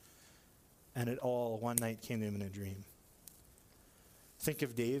rich. And it all one night came to him in a dream. Think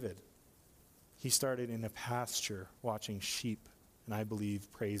of David. He started in a pasture watching sheep, and I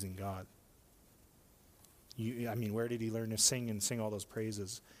believe praising God. Where did he learn to sing all those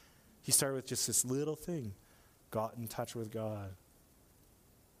praises? He started with just this little thing, got in touch with God.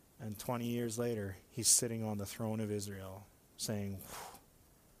 And 20 years later, he's sitting on the throne of Israel saying,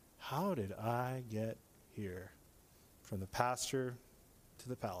 "How did I get here? From the pasture to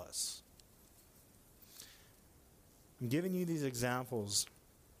the palace." I'm giving you these examples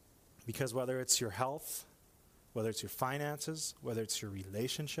because whether it's your health, whether it's your finances, whether it's your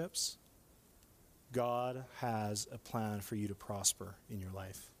relationships, God has a plan for you to prosper in your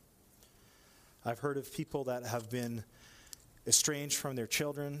life. I've heard of people that have been estranged from their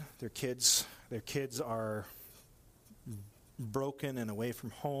children, their kids are broken and away from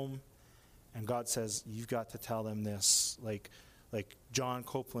home, and God says, you've got to tell them this. Like John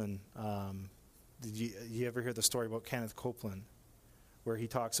Copeland, did you ever hear the story about Kenneth Copeland, where he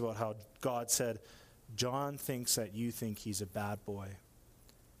talks about how God said, John thinks that you think he's a bad boy.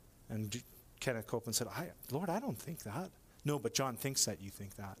 And Kenneth Copeland said, Lord, I don't think that. No, but John thinks that you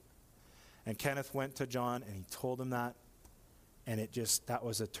think that. And Kenneth went to John and he told him that. And that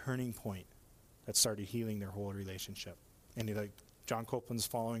was a turning point that started healing their whole relationship. And John Copeland's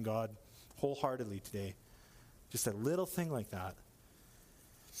following God wholeheartedly today. Just a little thing like that.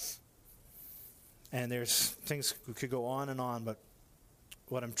 And there's things we could go on, but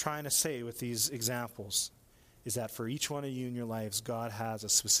what I'm trying to say with these examples is that for each one of you in your lives, God has a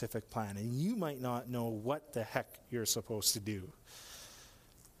specific plan. And you might not know what the heck you're supposed to do.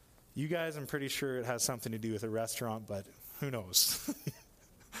 You guys, I'm pretty sure it has something to do with a restaurant, but who knows?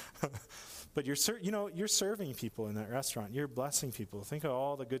 But you're serving people in that restaurant. You're blessing people. Think of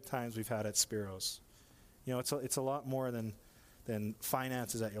all the good times we've had at Spiro's. It's a lot more than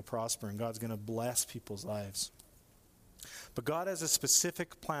finances that you'll prosper, and God's going to bless people's lives. But God has a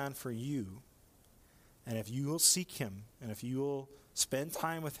specific plan for you, and if you will seek him, and if you will spend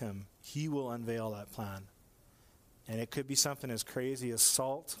time with him, he will unveil that plan. And it could be something as crazy as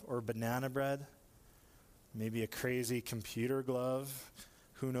salt or banana bread, maybe a crazy computer glove,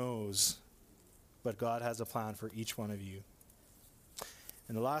 who knows? But God has a plan for each one of you.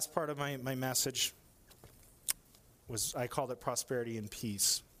 And the last part of my message I called it prosperity and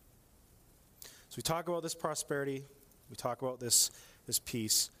peace. So we talk about this prosperity, we talk about this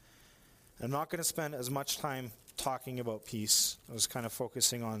peace. I'm not going to spend as much time talking about peace. I was kind of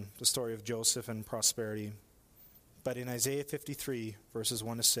focusing on the story of Joseph and prosperity. But in Isaiah 53, verses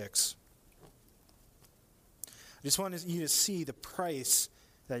 1 to 6, I just wanted you to see the price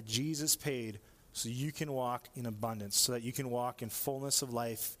that Jesus paid so you can walk in abundance, so that you can walk in fullness of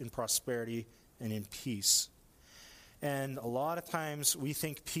life, in prosperity, and in peace. And a lot of times we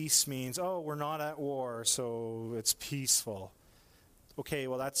think peace means, we're not at war, so it's peaceful. Okay,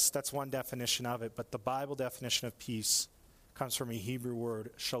 well, that's one definition of it. But the Bible definition of peace comes from a Hebrew word,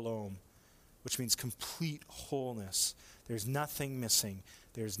 shalom, which means complete wholeness. There's nothing missing.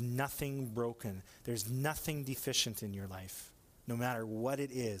 There's nothing broken. There's nothing deficient in your life, no matter what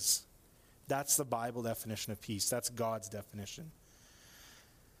it is. That's the Bible definition of peace. That's God's definition.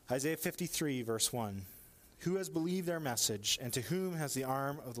 Isaiah 53, verse 1. Who has believed their message, and to whom has the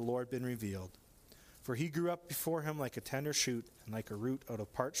arm of the Lord been revealed? For he grew up before him like a tender shoot, and like a root out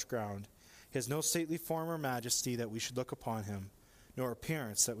of parched ground. He has no stately form or majesty that we should look upon him, nor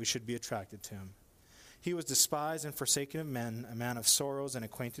appearance that we should be attracted to him. He was despised and forsaken of men, a man of sorrows and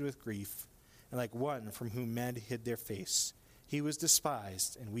acquainted with grief, and like one from whom men hid their face. He was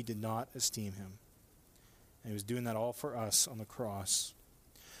despised, and we did not esteem him. And he was doing that all for us on the cross.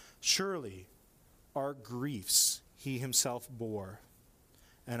 Surely our griefs he himself bore,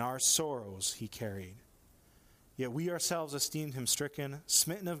 and our sorrows he carried. Yet we ourselves esteemed him stricken,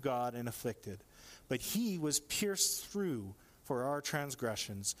 smitten of God, and afflicted. But he was pierced through for our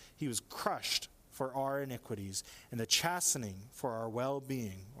transgressions. He was crushed for our iniquities. And the chastening for our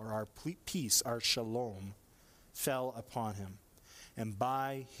well-being, or our peace, our shalom, fell upon him. And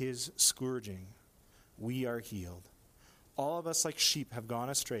by his scourging we are healed. All of us like sheep have gone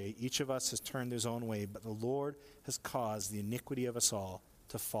astray. Each of us has turned his own way, but the Lord has caused the iniquity of us all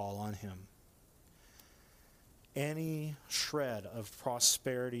to fall on him. Any shred of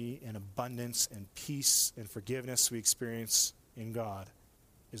prosperity and abundance and peace and forgiveness we experience in God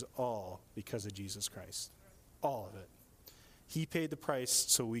is all because of Jesus Christ. All of it. He paid the price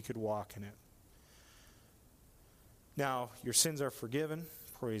so we could walk in it. Now, your sins are forgiven.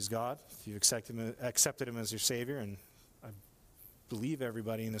 Praise God. If you've accepted him as your Savior, and I believe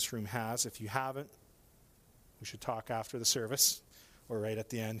everybody in this room has. If you haven't, we should talk after the service or right at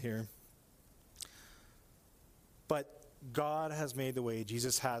the end here. But God has made the way.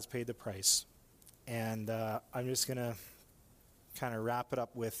 Jesus has paid the price. And I'm just going to kind of wrap it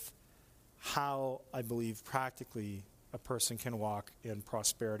up with how I believe practically a person can walk in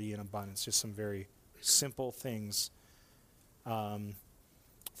prosperity and abundance. Just some very simple things.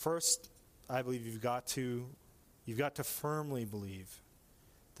 First, I believe you've got to firmly believe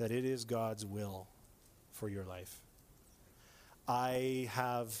that it is God's will for your life.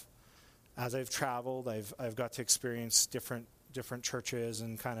 As I've traveled, I've got to experience different churches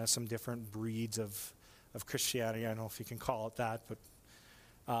and kind of some different breeds of Christianity. I don't know if you can call it that, but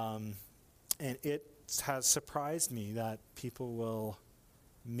and it has surprised me that people will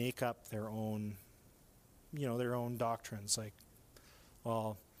make up their own doctrines. Like,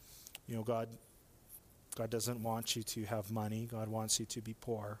 well, God doesn't want you to have money. God wants you to be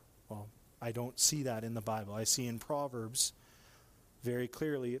poor. Well, I don't see that in the Bible. I see in Proverbs very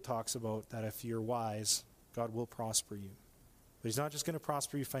clearly it talks about that if you're wise, God will prosper you. But he's not just going to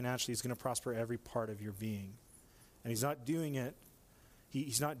prosper you financially, he's going to prosper every part of your being. And he's not doing it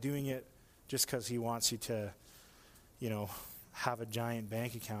just because he wants you to, have a giant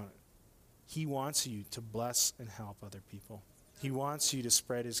bank account. He wants you to bless and help other people. He wants you to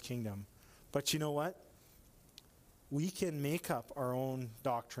spread his kingdom. But you know what? We can make up our own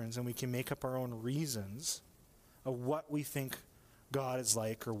doctrines and we can make up our own reasons of what we think God is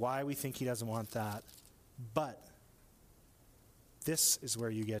like or why we think he doesn't want that. But this is where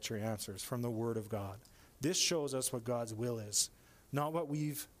you get your answers, from the Word of God. This shows us what God's will is. Not what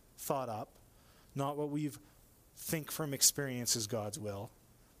we've thought up, not what we've think from experience is God's will.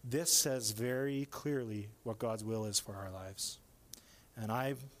 This says very clearly what God's will is for our lives. And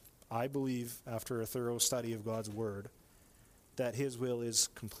I believe, after a thorough study of God's Word, that his will is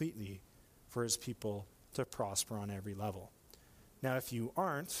completely for his people to prosper on every level. Now, if you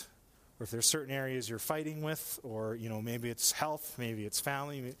aren't, or if there's certain areas you're fighting with, or maybe it's health, maybe it's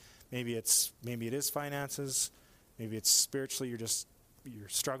family, maybe it is finances, maybe it's spiritually, you're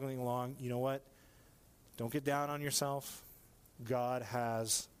struggling along. You know what? Don't get down on yourself. God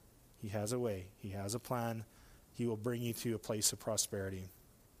has a way. He has a plan. He will bring you to a place of prosperity.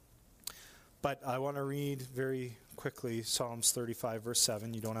 But I want to read very quickly Psalms 35, verse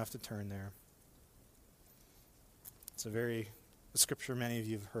 7. You don't have to turn there. It's a scripture many of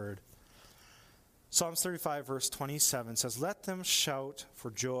you have heard. Psalms 35, verse 27 says, "Let them shout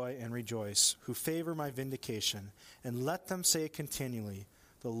for joy and rejoice, who favor my vindication, and let them say continually,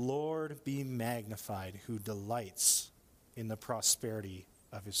 the Lord be magnified, who delights in the prosperity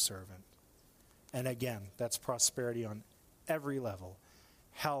of his servant." And again, that's prosperity on every level.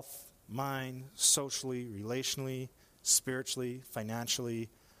 Health, mind, socially, relationally, spiritually, financially,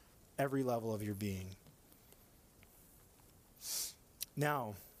 every level of your being.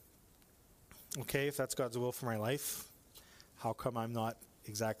 Now, okay, if that's God's will for my life, how come I'm not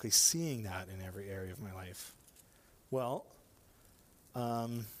exactly seeing that in every area of my life? Well,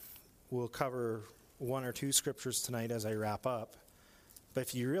 we'll cover one or two scriptures tonight as I wrap up. But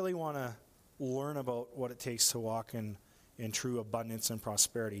if you really want to learn about what it takes to walk in true abundance and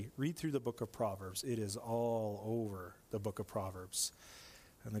prosperity, read through the book of Proverbs. It is all over the book of Proverbs.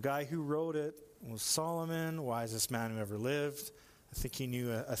 And the guy who wrote it was Solomon, wisest man who ever lived. I think he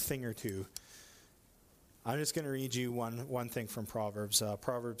knew a thing or two. I'm just going to read you one thing from Proverbs.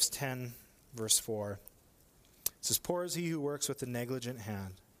 Proverbs 10, verse 4. It says, "Poor is he who works with a negligent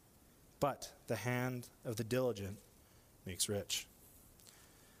hand, but the hand of the diligent makes rich."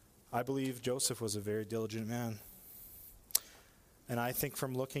 I believe Joseph was a very diligent man. And I think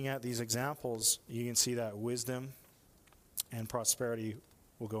from looking at these examples, you can see that wisdom and prosperity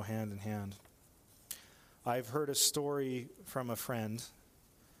will go hand in hand. I've heard a story from a friend.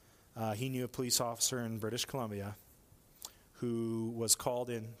 He knew a police officer in British Columbia who was called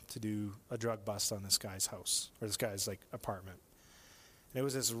in to do a drug bust on this guy's house, or this guy's apartment. And it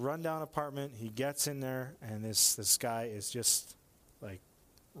was this rundown apartment. He gets in there, and this guy is just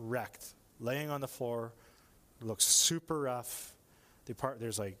wrecked, laying on the floor, looks super rough.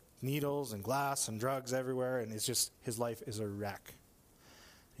 There's needles and glass and drugs everywhere, and it's just, his life is a wreck.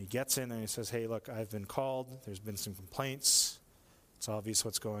 He gets in and he says, "Hey, look, I've been called. There's been some complaints. It's obvious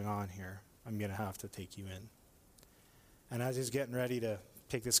what's going on here. I'm going to have to take you in." And as he's getting ready to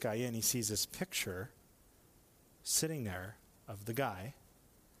take this guy in, he sees this picture sitting there of the guy,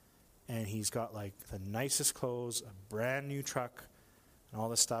 and he's got the nicest clothes, a brand new truck, and all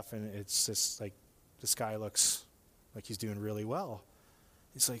this stuff, and it's just this guy looks like he's doing really well.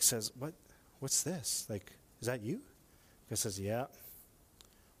 He's says, "What's this? Is that you?" The guy says, "Yeah."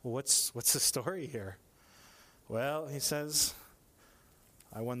 "Well, what's the story here?" "Well," he says,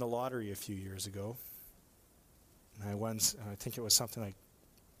 "I won the lottery a few years ago. And I think it was something like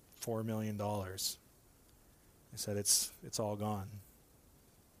 $4 million. He said, it's all gone.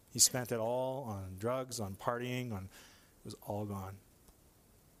 He spent it all on drugs, on partying, it was all gone.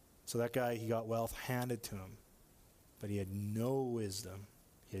 So that guy, he got wealth handed to him, but he had no wisdom,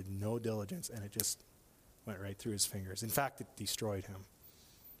 he had no diligence, and it just went right through his fingers. In fact, it destroyed him,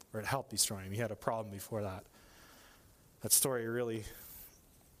 or it helped destroy him. He had a problem before that. That story really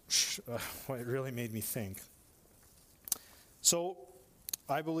made me think. So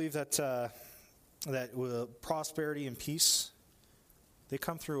I believe that prosperity and peace, they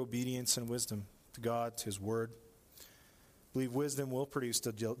come through obedience and wisdom to God, to his word. I believe wisdom will produce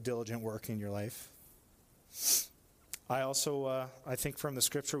the diligent work in your life. I also, I think from the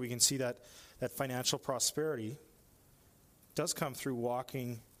scripture we can see that financial prosperity does come through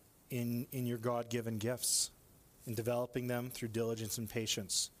walking in your God-given gifts and developing them through diligence and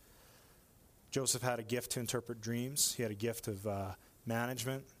patience. Joseph had a gift to interpret dreams. He had a gift of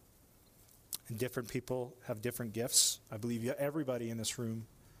management. And different people have different gifts. I believe everybody in this room,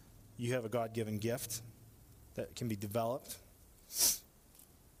 you have a God-given gift. that can be developed.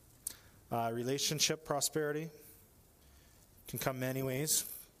 Relationship prosperity can come many ways.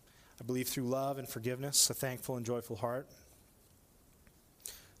 I believe through love and forgiveness, a thankful and joyful heart.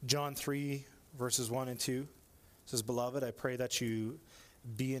 John 3, verses 1 and 2 says, "Beloved, I pray that you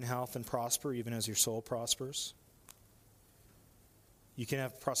be in health and prosper, even as your soul prospers." You can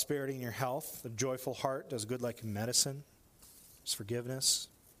have prosperity in your health. A joyful heart does good like medicine. There's forgiveness.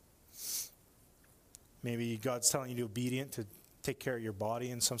 Maybe God's telling you to be obedient to take care of your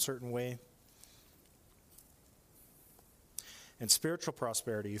body in some certain way. And spiritual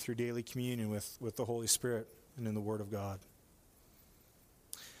prosperity through daily communion with the Holy Spirit and in the Word of God.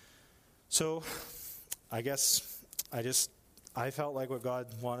 So, I guess I felt like what God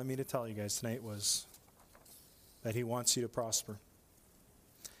wanted me to tell you guys tonight was that He wants you to prosper.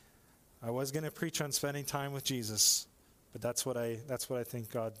 I was going to preach on spending time with Jesus, but that's what I think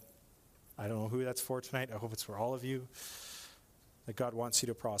God, I don't know who that's for tonight. I hope it's for all of you, that God wants you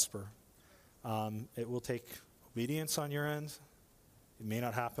to prosper. It will take obedience on your end. It may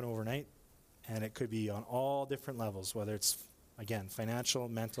not happen overnight, and it could be on all different levels, whether it's, again, financial,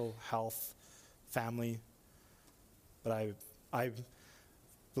 mental, health, family. But I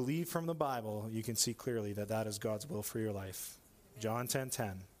believe from the Bible, you can see clearly that that is God's will for your life. John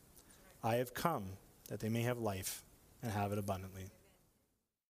 10:10, "I have come that they may have life and have it abundantly."